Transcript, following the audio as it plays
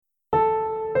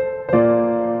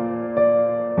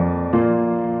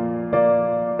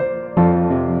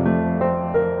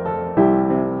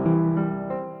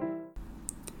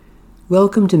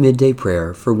Welcome to Midday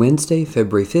Prayer for Wednesday,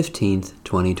 February 15th,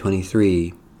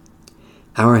 2023.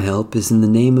 Our help is in the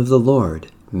name of the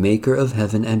Lord, Maker of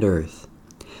heaven and earth.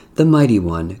 The Mighty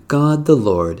One, God the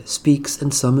Lord, speaks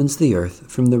and summons the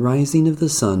earth from the rising of the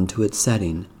sun to its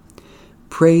setting.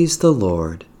 Praise the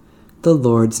Lord. The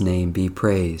Lord's name be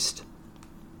praised.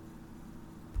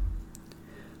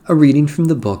 A reading from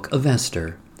the book of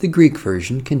Esther, the Greek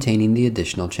version containing the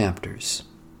additional chapters.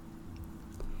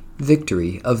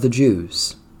 Victory of the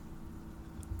Jews.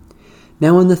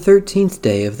 Now on the 13th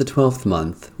day of the 12th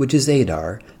month, which is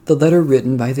Adar, the letter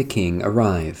written by the king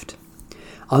arrived.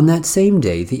 On that same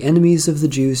day the enemies of the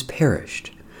Jews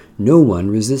perished. No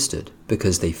one resisted,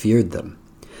 because they feared them.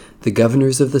 The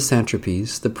governors of the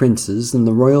satrapies, the princes, and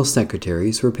the royal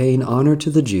secretaries were paying honor to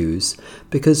the Jews,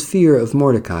 because fear of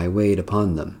Mordecai weighed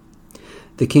upon them.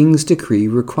 The king's decree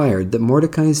required that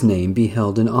Mordecai's name be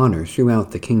held in honor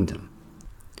throughout the kingdom.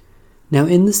 Now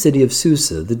in the city of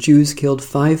Susa the Jews killed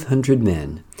 500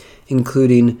 men,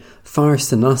 including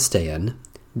Pharsanastain,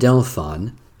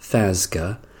 Delphon,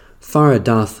 Phasga,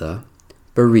 Pharadatha,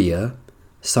 Beriah,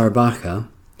 Sarbacha,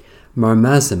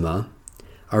 Marmazima,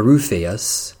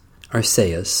 Aruphaeus,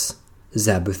 Arsaeus,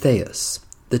 Zabutheus,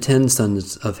 the 10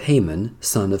 sons of Haman,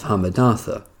 son of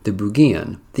Hammedatha, the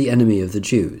Bugian, the enemy of the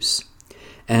Jews,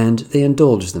 and they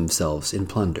indulged themselves in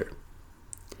plunder.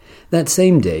 That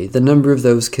same day, the number of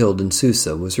those killed in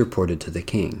Susa was reported to the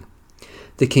king.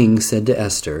 The king said to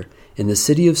Esther, "In the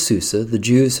city of Susa, the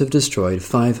Jews have destroyed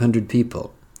 500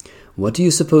 people. What do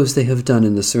you suppose they have done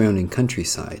in the surrounding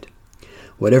countryside?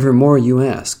 Whatever more you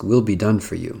ask will be done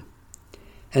for you."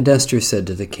 And Esther said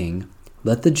to the king,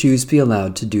 "Let the Jews be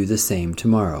allowed to do the same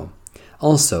tomorrow.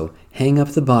 Also, hang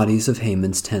up the bodies of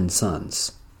Haman's 10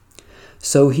 sons.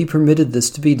 So he permitted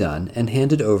this to be done, and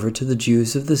handed over to the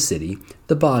Jews of the city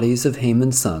the bodies of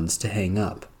Haman's sons to hang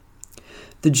up.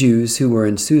 The Jews who were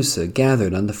in Susa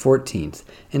gathered on the 14th,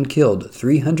 and killed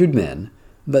 300 men,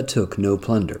 but took no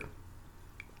plunder.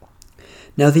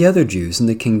 Now the other Jews in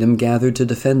the kingdom gathered to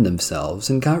defend themselves,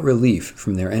 and got relief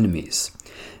from their enemies.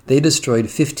 They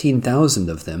destroyed 15,000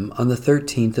 of them on the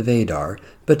 13th of Adar,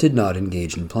 but did not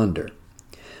engage in plunder.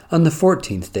 On the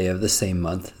 14th day of the same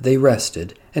month they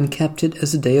rested, and kept it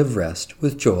as a day of rest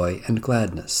with joy and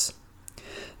gladness.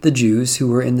 The Jews who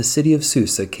were in the city of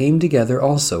Susa came together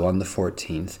also on the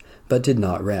 14th, but did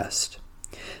not rest.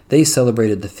 They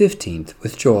celebrated the 15th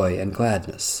with joy and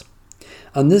gladness.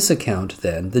 On this account,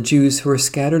 then, the Jews who are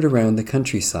scattered around the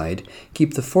countryside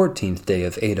keep the 14th day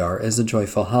of Adar as a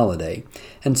joyful holiday,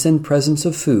 and send presents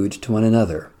of food to one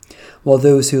another, while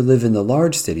those who live in the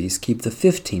large cities keep the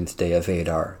 15th day of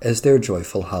Adar as their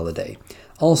joyful holiday,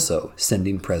 also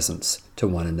sending presents to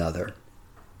one another.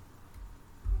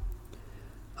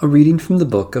 A reading from the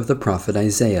book of the prophet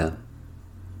Isaiah.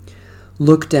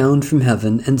 Look down from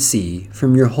heaven and see,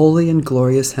 from your holy and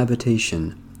glorious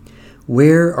habitation.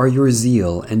 Where are your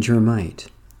zeal and your might?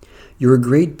 Your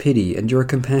great pity and your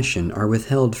compassion are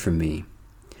withheld from me.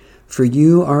 For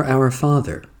you are our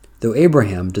Father, though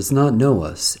Abraham does not know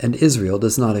us, and Israel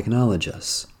does not acknowledge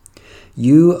us.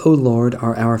 You, O Lord,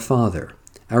 are our Father.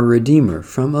 Our Redeemer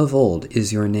from of old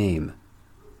is your name.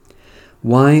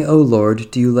 Why, O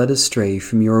Lord, do you let us stray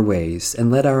from your ways,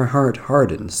 and let our heart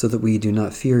harden so that we do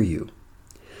not fear you?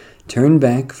 Turn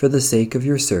back for the sake of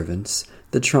your servants,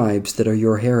 the tribes that are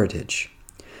your heritage.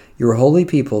 Your holy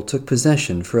people took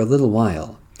possession for a little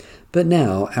while, but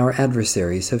now our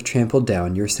adversaries have trampled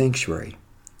down your sanctuary.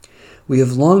 We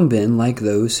have long been like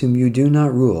those whom you do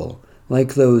not rule,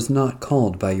 like those not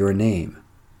called by your name.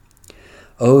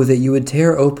 Oh, that you would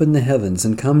tear open the heavens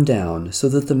and come down, so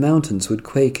that the mountains would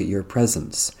quake at your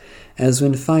presence, as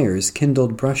when fires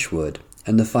kindled brushwood,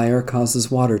 and the fire causes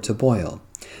water to boil,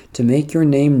 to make your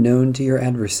name known to your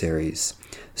adversaries,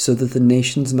 so that the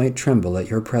nations might tremble at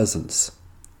your presence.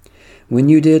 When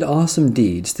you did awesome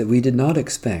deeds that we did not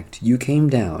expect, you came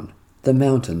down, the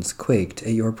mountains quaked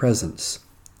at your presence.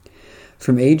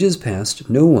 From ages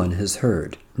past no one has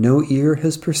heard, no ear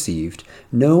has perceived,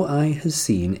 no eye has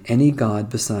seen any God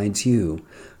besides you,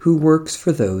 who works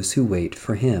for those who wait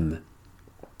for him.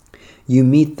 You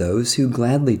meet those who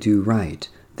gladly do right,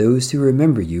 those who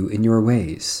remember you in your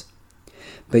ways.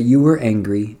 But you were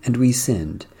angry, and we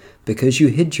sinned. Because you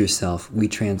hid yourself, we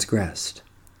transgressed.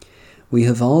 We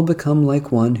have all become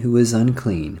like one who is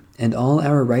unclean, and all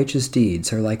our righteous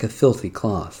deeds are like a filthy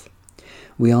cloth.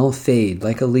 We all fade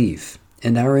like a leaf,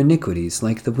 and our iniquities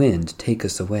like the wind take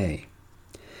us away.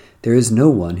 There is no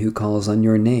one who calls on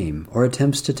your name or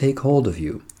attempts to take hold of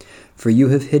you, for you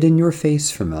have hidden your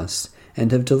face from us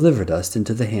and have delivered us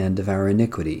into the hand of our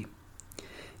iniquity.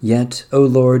 Yet, O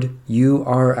Lord, you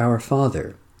are our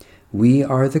Father. We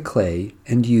are the clay,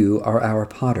 and you are our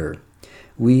potter.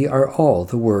 We are all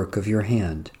the work of your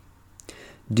hand.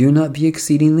 Do not be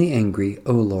exceedingly angry,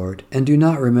 O Lord, and do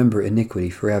not remember iniquity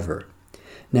forever.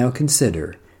 Now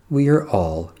consider, we are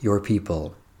all your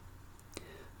people.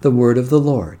 The word of the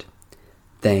Lord.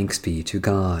 Thanks be to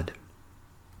God.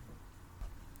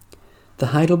 The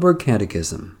Heidelberg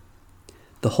Catechism.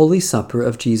 The Holy Supper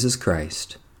of Jesus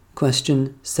Christ.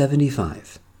 Question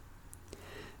 75.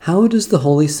 How does the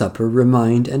Holy Supper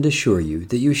remind and assure you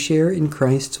that you share in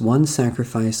Christ's one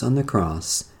sacrifice on the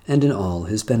cross and in all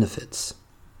his benefits?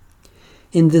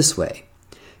 In this way,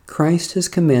 Christ has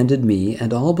commanded me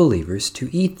and all believers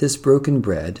to eat this broken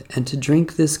bread and to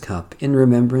drink this cup in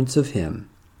remembrance of him.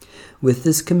 With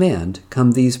this command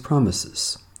come these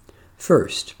promises.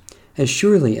 First, as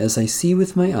surely as I see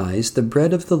with my eyes the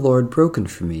bread of the Lord broken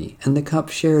for me and the cup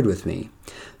shared with me,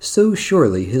 so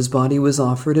surely his body was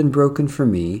offered and broken for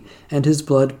me, and his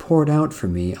blood poured out for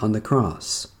me on the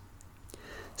cross.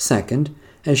 Second,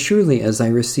 as surely as I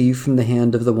receive from the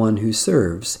hand of the one who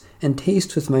serves, and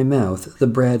taste with my mouth the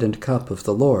bread and cup of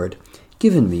the Lord,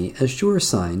 given me as sure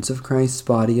signs of Christ's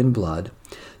body and blood,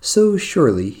 so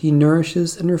surely he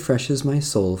nourishes and refreshes my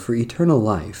soul for eternal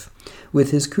life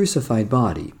with his crucified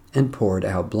body and poured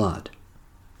out blood.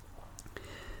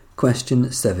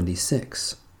 Question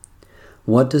 76.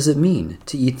 What does it mean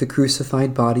to eat the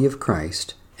crucified body of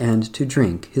Christ and to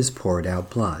drink his poured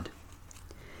out blood?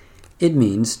 It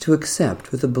means to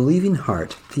accept with a believing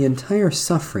heart the entire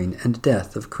suffering and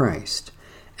death of Christ,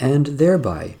 and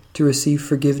thereby to receive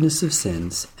forgiveness of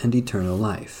sins and eternal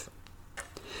life.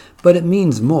 But it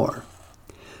means more.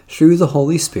 Through the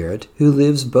Holy Spirit, who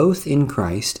lives both in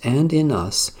Christ and in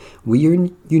us, we are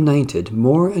united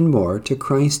more and more to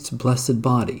Christ's blessed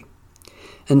body.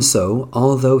 And so,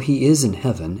 although he is in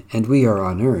heaven and we are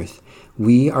on earth,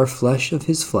 we are flesh of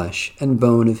his flesh and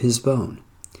bone of his bone.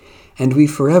 And we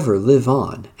forever live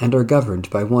on and are governed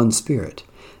by one Spirit,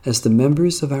 as the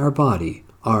members of our body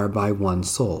are by one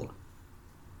soul.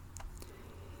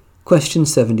 Question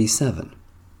 77.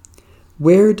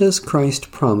 Where does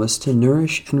Christ promise to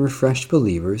nourish and refresh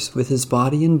believers with his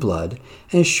body and blood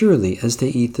as surely as they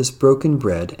eat this broken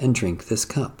bread and drink this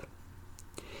cup?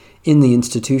 In the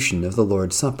institution of the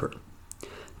Lord's Supper.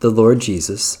 The Lord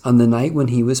Jesus, on the night when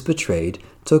he was betrayed,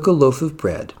 took a loaf of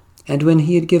bread, and when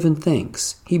he had given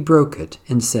thanks, he broke it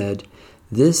and said,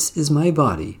 "This is my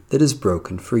body that is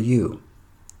broken for you."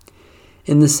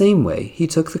 In the same way, he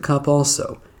took the cup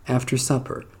also, after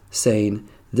supper, saying,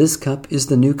 "This cup is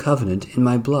the new covenant in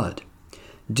my blood.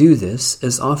 Do this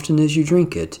as often as you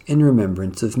drink it in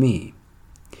remembrance of me.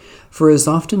 For as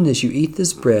often as you eat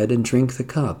this bread and drink the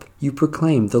cup, you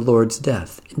proclaim the Lord's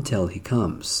death until he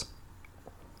comes."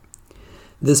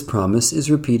 This promise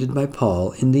is repeated by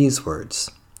Paul in these words,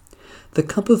 "The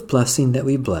cup of blessing that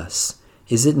we bless,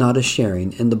 is it not a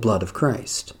sharing in the blood of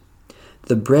Christ?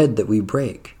 The bread that we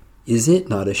break, is it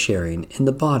not a sharing in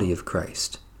the body of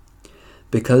Christ?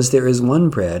 Because there is one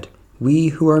bread, we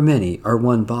who are many are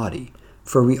one body,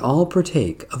 for we all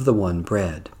partake of the one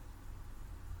bread."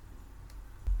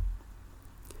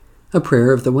 A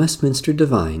prayer of the Westminster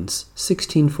Divines,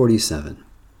 1647.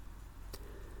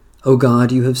 O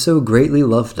God, you have so greatly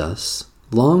loved us,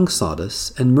 long sought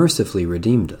us, and mercifully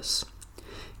redeemed us.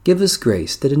 Give us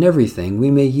grace that in everything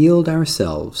we may yield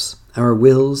ourselves, our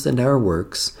wills and our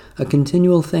works, a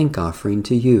continual thank-offering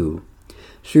to you.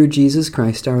 Through Jesus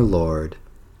Christ our Lord.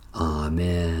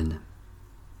 Amen.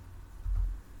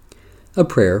 A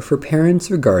prayer for parents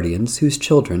or guardians whose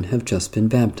children have just been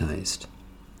baptized.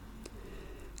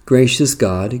 Gracious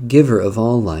God, giver of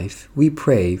all life, we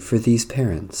pray for these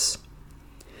parents.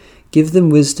 Give them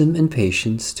wisdom and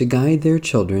patience to guide their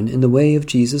children in the way of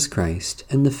Jesus Christ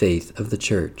and the faith of the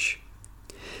Church.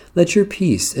 Let your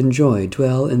peace and joy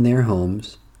dwell in their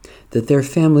homes, that their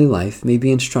family life may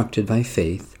be instructed by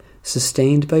faith,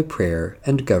 sustained by prayer,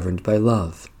 and governed by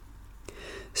love.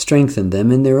 Strengthen them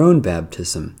in their own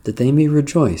baptism, that they may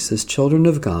rejoice as children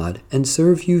of God and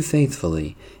serve you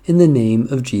faithfully, in the name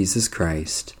of Jesus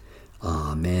Christ.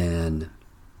 Amen.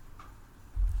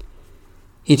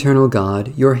 Eternal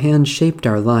God, your hand shaped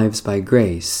our lives by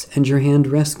grace, and your hand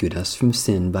rescued us from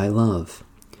sin by love.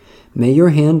 May your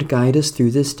hand guide us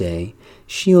through this day,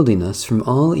 shielding us from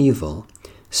all evil,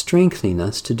 strengthening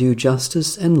us to do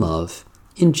justice and love,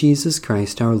 in Jesus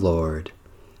Christ our Lord.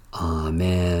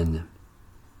 Amen.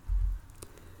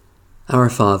 Our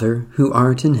Father, who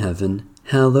art in heaven,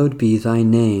 hallowed be thy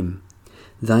name.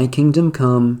 Thy kingdom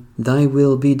come, thy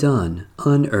will be done,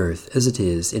 on earth as it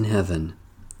is in heaven.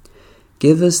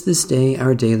 Give us this day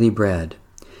our daily bread,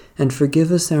 and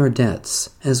forgive us our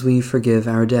debts, as we forgive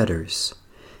our debtors.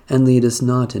 and lead us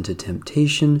not into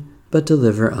temptation, but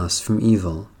deliver us from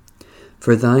evil.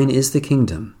 For thine is the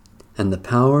kingdom, and the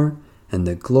power, and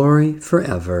the glory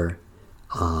forever.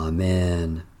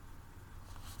 Amen.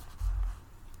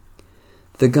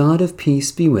 The God of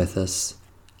peace be with us.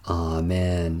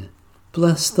 Amen.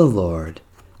 Bless the Lord.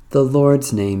 The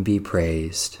Lord's name be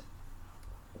praised.